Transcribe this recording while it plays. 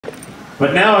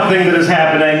But now a thing that is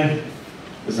happening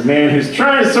is a man who's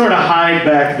trying to sort of hide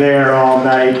back there all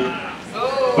night.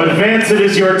 But Vance, it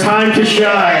is your time to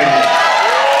shine.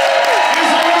 Here's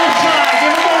a little shine.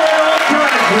 Give him a little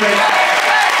encouragement.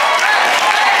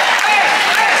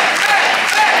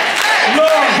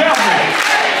 Lord help me.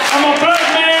 I'm a black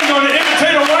man going to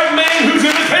imitate a white man who's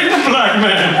imitating a black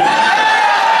man.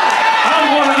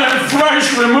 I'm one of them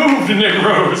thrice removed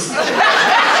Negroes.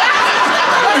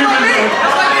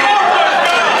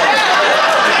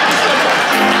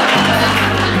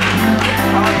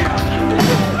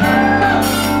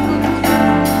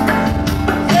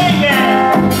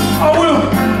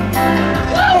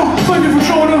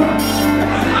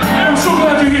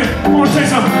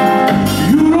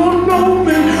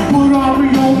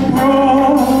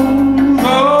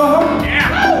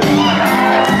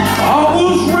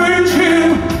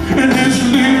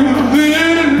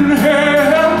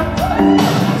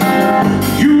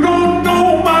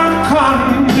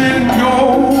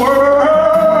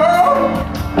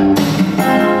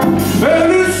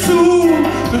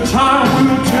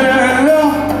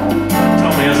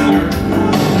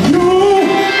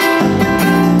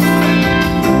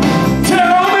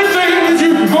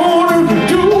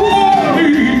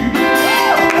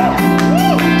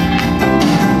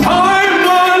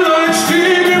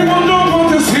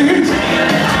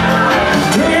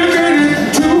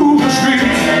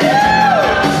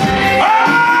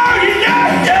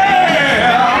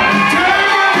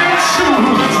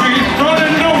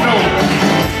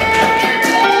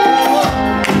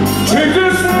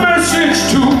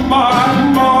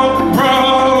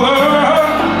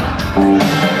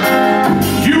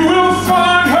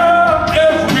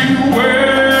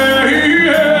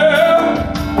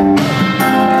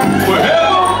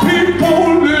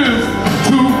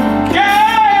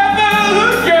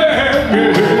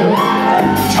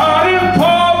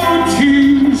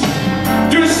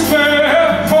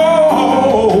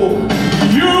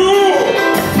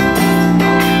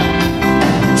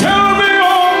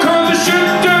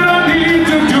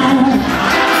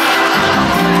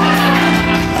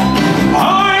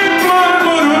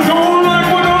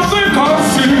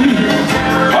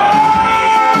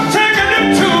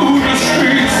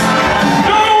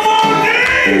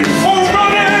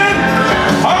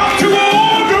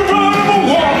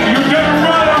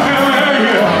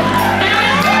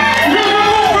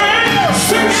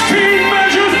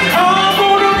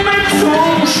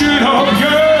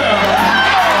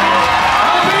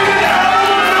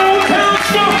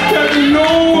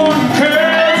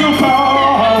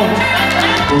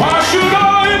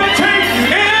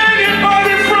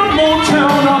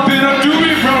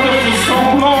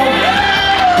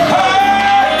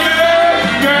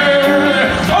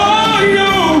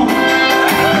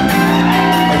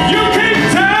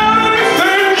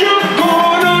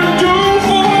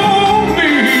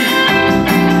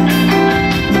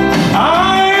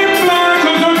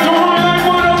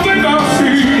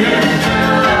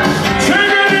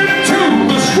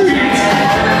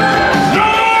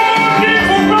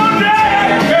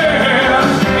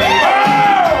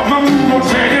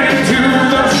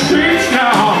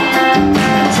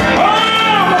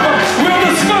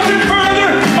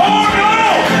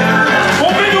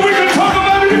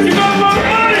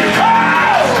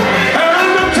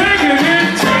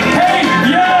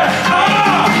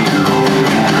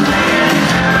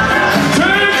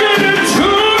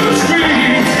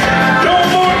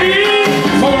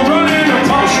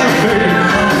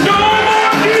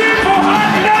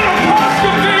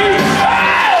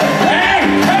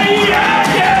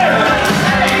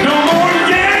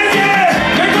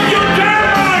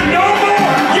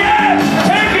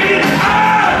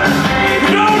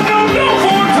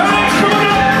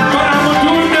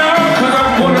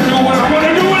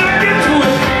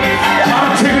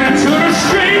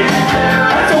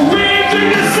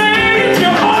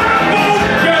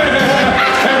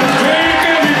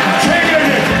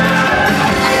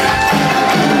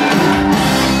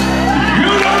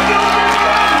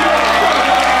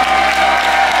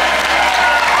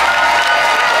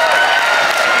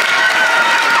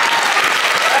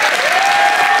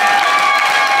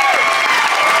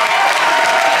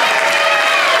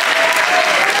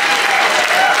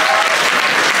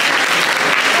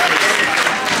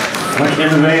 In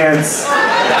Vance.